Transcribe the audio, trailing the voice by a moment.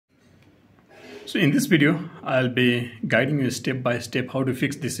So in this video, I'll be guiding you step by step how to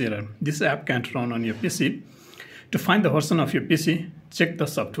fix this error. This app can't run on your PC. To find the version of your PC, check the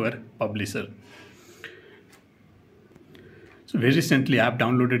software publisher. So very recently, I've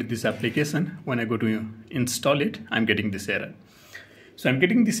downloaded this application. When I go to install it, I'm getting this error. So I'm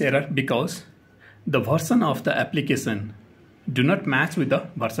getting this error because the version of the application do not match with the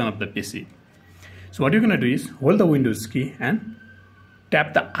version of the PC. So what you're going to do is hold the Windows key and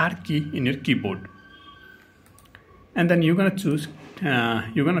tap the R key in your keyboard. And then you're going to choose,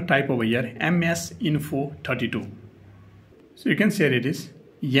 you're going to type over here msinfo32. So you can see it is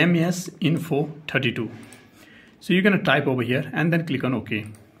msinfo32. So you're going to type over here and then click on OK.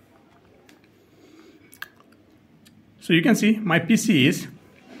 So you can see my PC is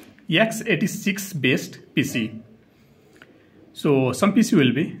x86 based PC. So some PC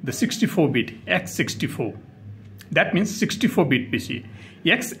will be the 64-bit x64. That means 64-bit PC.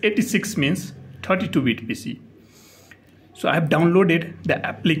 x86 means 32-bit PC. So I have downloaded the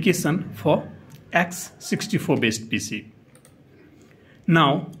application for x64 based PC.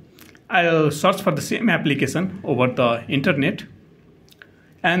 Now I'll search for the same application over the internet,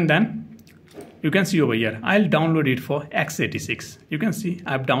 and then you can see over here I'll download it for x86. You can see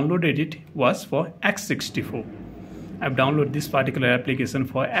I've downloaded it was for x64. I've downloaded this particular application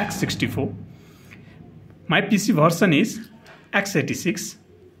for x64. My PC version is x86.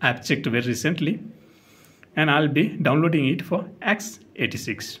 I've checked very recently, and I'll be downloading it for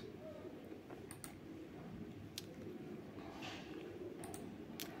x86.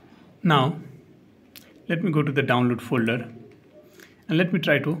 Now let me go to the download folder and let me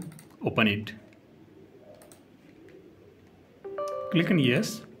try to open it. Click on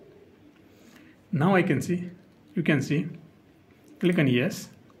yes. Now I can see, you can see, click on yes.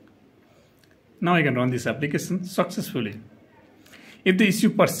 Now I can run this application successfully. If the issue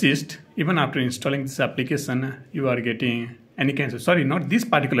persists, even after installing this application, you are getting any kinds of, sorry, not this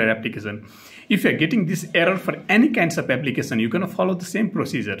particular application. If you are getting this error for any kinds of application, you're going to follow the same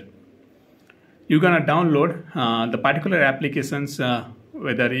procedure. You're going to download the particular applications,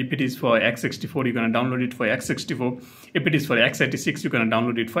 whether if it is for x64, you're going to download it for x64. If it is for x86, you're going to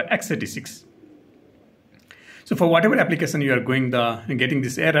download it for x86. So for whatever application you are getting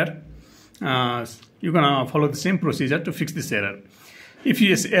this error, you're going to follow the same procedure to fix this error. If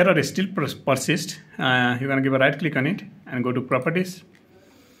this error is still persists, you're going to give a right click on it and go to properties,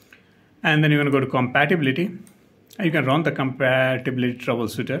 and then you're going to go to compatibility. You can run the compatibility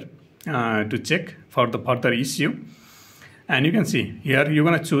troubleshooter to check for the further issue. And you can see here you're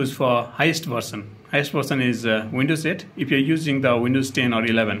going to choose for highest version. Highest version is Windows 8 if you're using the Windows 10 or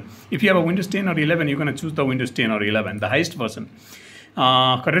 11. If you have a Windows 10 or 11, you're going to choose the Windows 10 or 11, the highest version.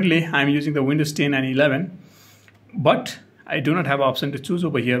 Currently I'm using the Windows 10 and 11, but I do not have an option to choose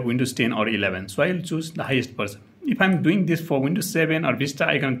over here Windows 10 or 11, so I will choose the highest version. If I'm doing this for Windows 7 or Vista,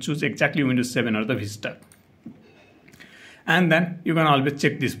 I can choose exactly Windows 7 or the Vista. And then you can always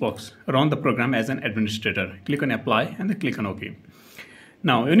check this box, run the program as an administrator. Click on apply and then click on OK.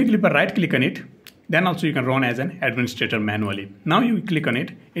 Now when you click a right click on it, then also you can run as an administrator manually. Now you click on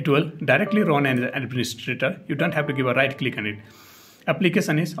it, it will directly run as an administrator. You don't have to give a right click on it.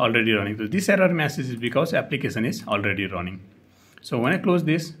 Application is already running. So this error message is because application is already running. So when I close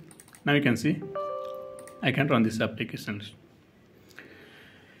this, now you can see I can run this application.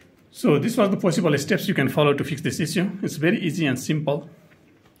 So this was the possible steps you can follow to fix this issue. It's very easy and simple.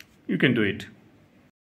 You can do it.